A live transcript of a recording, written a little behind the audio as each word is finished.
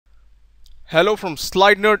Hello from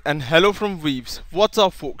slidenerd and hello from Weaves. What's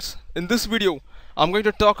up folks? In this video, I'm going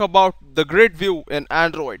to talk about the grid view in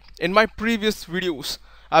Android. In my previous videos,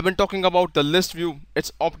 I've been talking about the list view,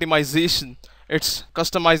 its optimization, its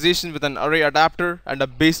customization with an array adapter and a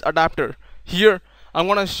base adapter. Here, I'm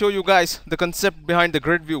going to show you guys the concept behind the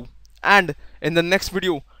grid view. And in the next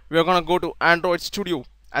video, we're going to go to Android Studio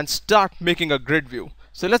and start making a grid view.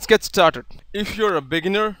 So let's get started. If you're a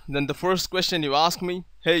beginner, then the first question you ask me,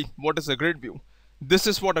 hey, what is a grid view? This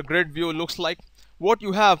is what a grid view looks like. What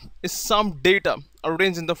you have is some data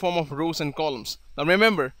arranged in the form of rows and columns. Now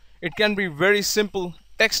remember, it can be very simple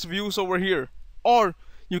text views over here, or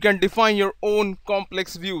you can define your own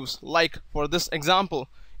complex views. Like for this example,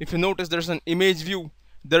 if you notice there's an image view,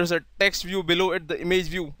 there's a text view below it, the image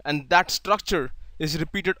view, and that structure is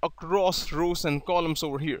repeated across rows and columns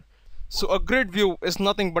over here. So a grid view is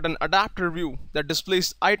nothing but an adapter view that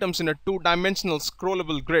displays items in a two-dimensional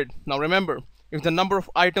scrollable grid. Now remember, if the number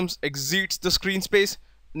of items exceeds the screen space,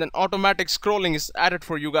 then automatic scrolling is added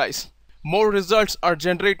for you guys. More results are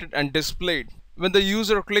generated and displayed. When the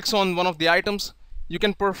user clicks on one of the items, you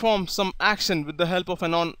can perform some action with the help of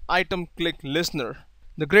an on-item click listener.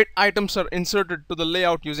 The grid items are inserted to the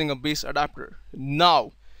layout using a base adapter.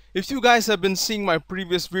 Now, if you guys have been seeing my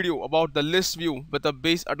previous video about the list view with a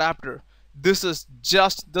base adapter, this is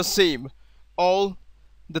just the same. All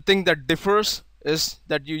the thing that differs is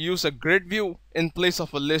that you use a grid view in place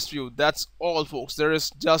of a list view. That's all folks. There is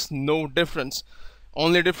just no difference.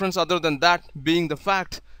 Only difference other than that being the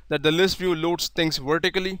fact that the list view loads things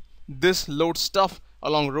vertically. This loads stuff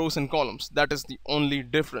along rows and columns. That is the only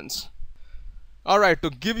difference. Alright, to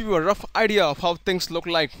give you a rough idea of how things look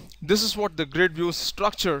like, this is what the GridView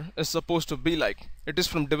structure is supposed to be like. It is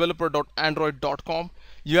from developer.android.com.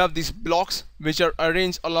 You have these blocks which are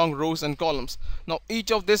arranged along rows and columns. Now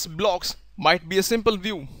each of these blocks might be a simple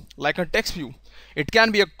view like a text view. It can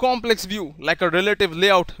be a complex view like a relative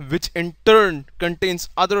layout which in turn contains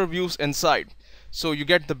other views inside. So you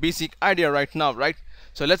get the basic idea right now, right?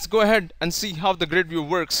 So let's go ahead and see how the grid view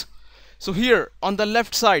works. So here on the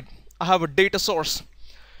left side, I have a data source.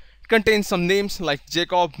 It contains some names like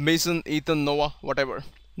Jacob, Mason, Ethan, Noah, whatever.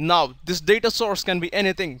 Now this data source can be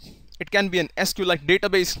anything. It can be an SQLite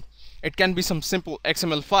database. It can be some simple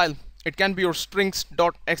XML file. It can be your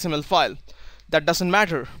strings.xml file. That doesn't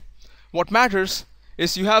matter. What matters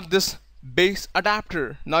is you have this base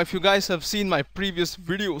adapter. Now if you guys have seen my previous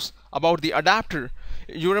videos about the adapter,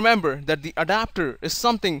 you remember that the adapter is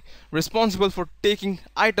something responsible for taking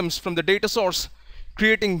items from the data source,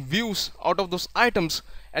 creating views out of those items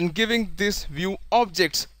and giving these view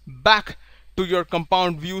objects back to your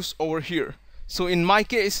compound views over here. So in my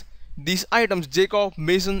case, these items Jacob,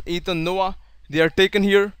 Mason, Ethan, Noah, they are taken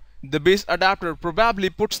here. The base adapter probably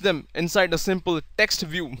puts them inside a simple text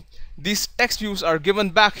view. These text views are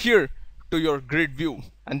given back here to your grid view,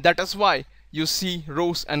 and that is why you see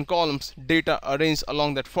rows and columns data arranged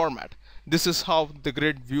along that format. This is how the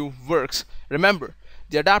grid view works. Remember,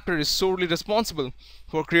 the adapter is solely responsible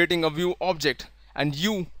for creating a view object, and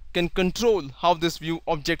you can control how this view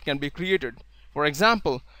object can be created. For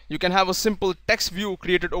example, you can have a simple text view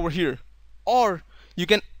created over here, or you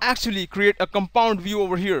can actually create a compound view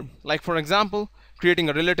over here, like for example creating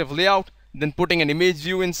a relative layout, then putting an image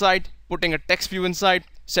view inside, putting a text view inside,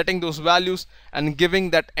 setting those values and giving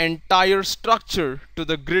that entire structure to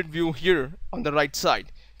the grid view here on the right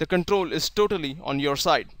side. The control is totally on your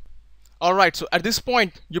side. Alright, so at this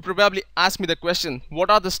point you probably ask me the question, what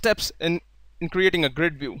are the steps in creating a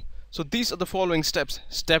grid view? So these are the following steps.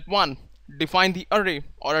 Step 1, define the array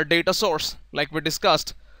or a data source like we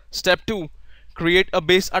discussed. Step 2, create a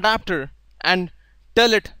base adapter and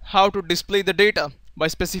tell it how to display the data by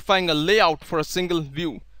specifying a layout for a single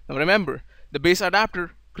view. Now remember, the base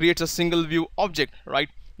adapter creates a single view object, right?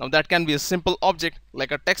 Now that can be a simple object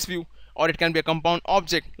like a text view, or it can be a compound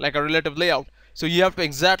object like a relative layout. So you have to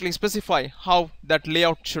exactly specify how that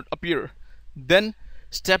layout should appear. Then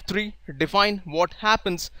step 3, define what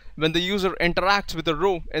happens when the user interacts with a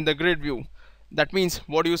row in the grid view. That means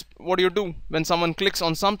what do you do when someone clicks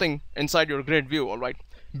on something inside your grid view, alright?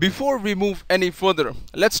 Before we move any further,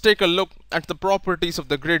 let's take a look at the properties of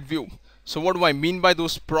the grid view. So what do I mean by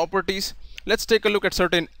those properties? Let's take a look at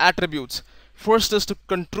certain attributes. First is to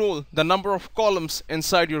control the number of columns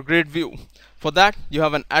inside your grid view. For that, you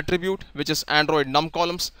have an attribute which is Android num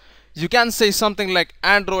columns. You can say something like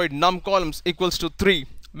Android num columns equals to 3,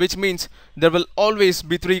 which means there will always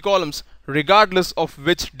be 3 columns regardless of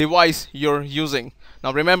which device you're using.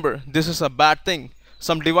 Now remember, this is a bad thing.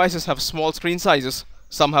 Some devices have small screen sizes,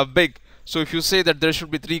 some have big. So if you say that there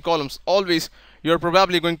should be 3 columns always, you're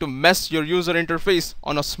probably going to mess your user interface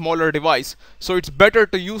on a smaller device. So it's better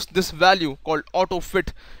to use this value called auto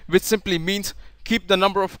fit, which simply means keep the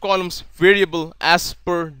number of columns variable as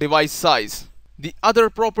per device size. The other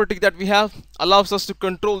property that we have allows us to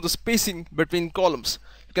control the spacing between columns.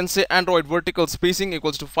 You can say Android vertical spacing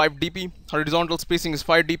equals to 5 dp, horizontal spacing is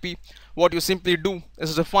 5 dp. What you simply do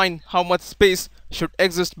is define how much space should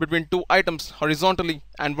exist between two items horizontally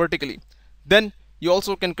and vertically. Then you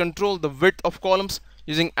also can control the width of columns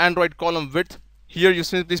using Android column width. Here you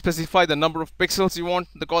simply specify the number of pixels you want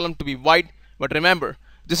the column to be wide, but remember,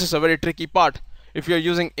 this is a very tricky part. If you are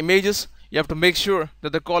using images, you have to make sure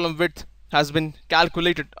that the column width has been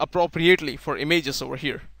calculated appropriately for images over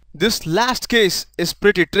here. This last case is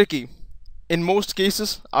pretty tricky. In most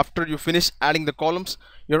cases, after you finish adding the columns,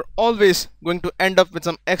 you're always going to end up with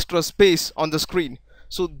some extra space on the screen.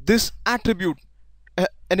 So this attribute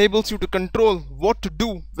enables you to control what to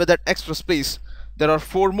do with that extra space. There are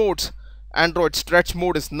 4 modes. Android stretch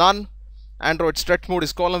mode is none. Android stretch mode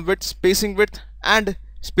is column width, spacing width, and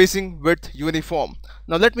spacing width uniform.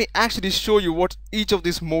 Now let me actually show you what each of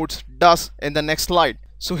these modes does in the next slide.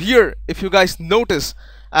 So here, if you guys notice,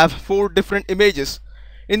 I have 4 different images.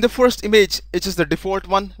 In the first image, it is the default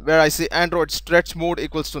one where I say Android stretch mode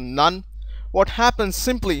equals to none. What happens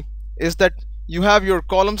simply is that you have your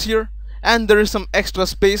columns here and there is some extra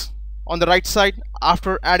space on the right side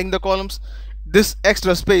after adding the columns. This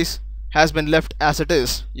extra space has been left as it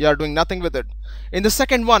is. You are doing nothing with it. In the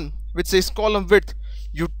second one, which says column width,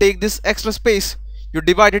 you take this extra space, you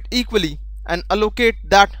divide it equally and allocate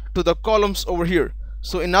that to the columns over here.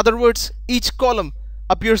 So in other words, each column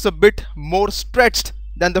appears a bit more stretched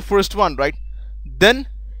than the first one, right? Then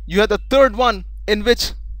you have the third one, in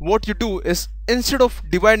which what you do is instead of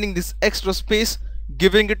dividing this extra space,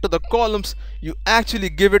 giving it to the columns, you actually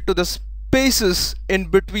give it to the spaces in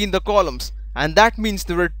between the columns, and that means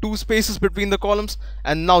there were 2 spaces between the columns,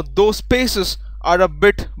 and now those spaces are a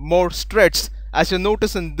bit more stretched, as you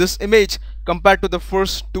notice in this image compared to the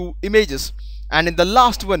first 2 images. And in the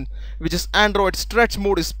last one, which is Android stretch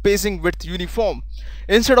mode, is spacing width uniform.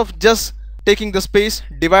 Instead of just taking the space,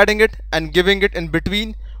 dividing it and giving it in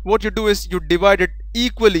between, what you do is you divide it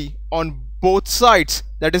equally on both sides,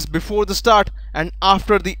 that is before the start and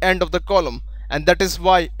after the end of the column, and that is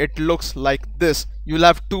why it looks like this. You'll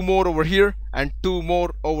have 2 more over here and 2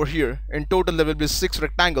 more over here. In total there will be 6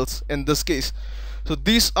 rectangles in this case. So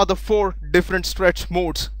these are the 4 different stretch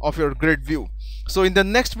modes of your grid view. So in the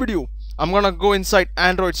next video, I'm gonna go inside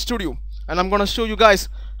Android Studio and I'm gonna show you guys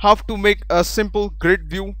how to make a simple grid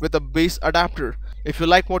view with a base adapter. If you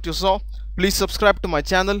like what you saw, please subscribe to my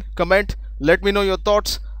channel, comment, let me know your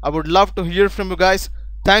thoughts. I would love to hear from you guys.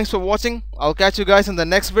 Thanks for watching. I'll catch you guys in the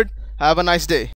next vid. Have a nice day.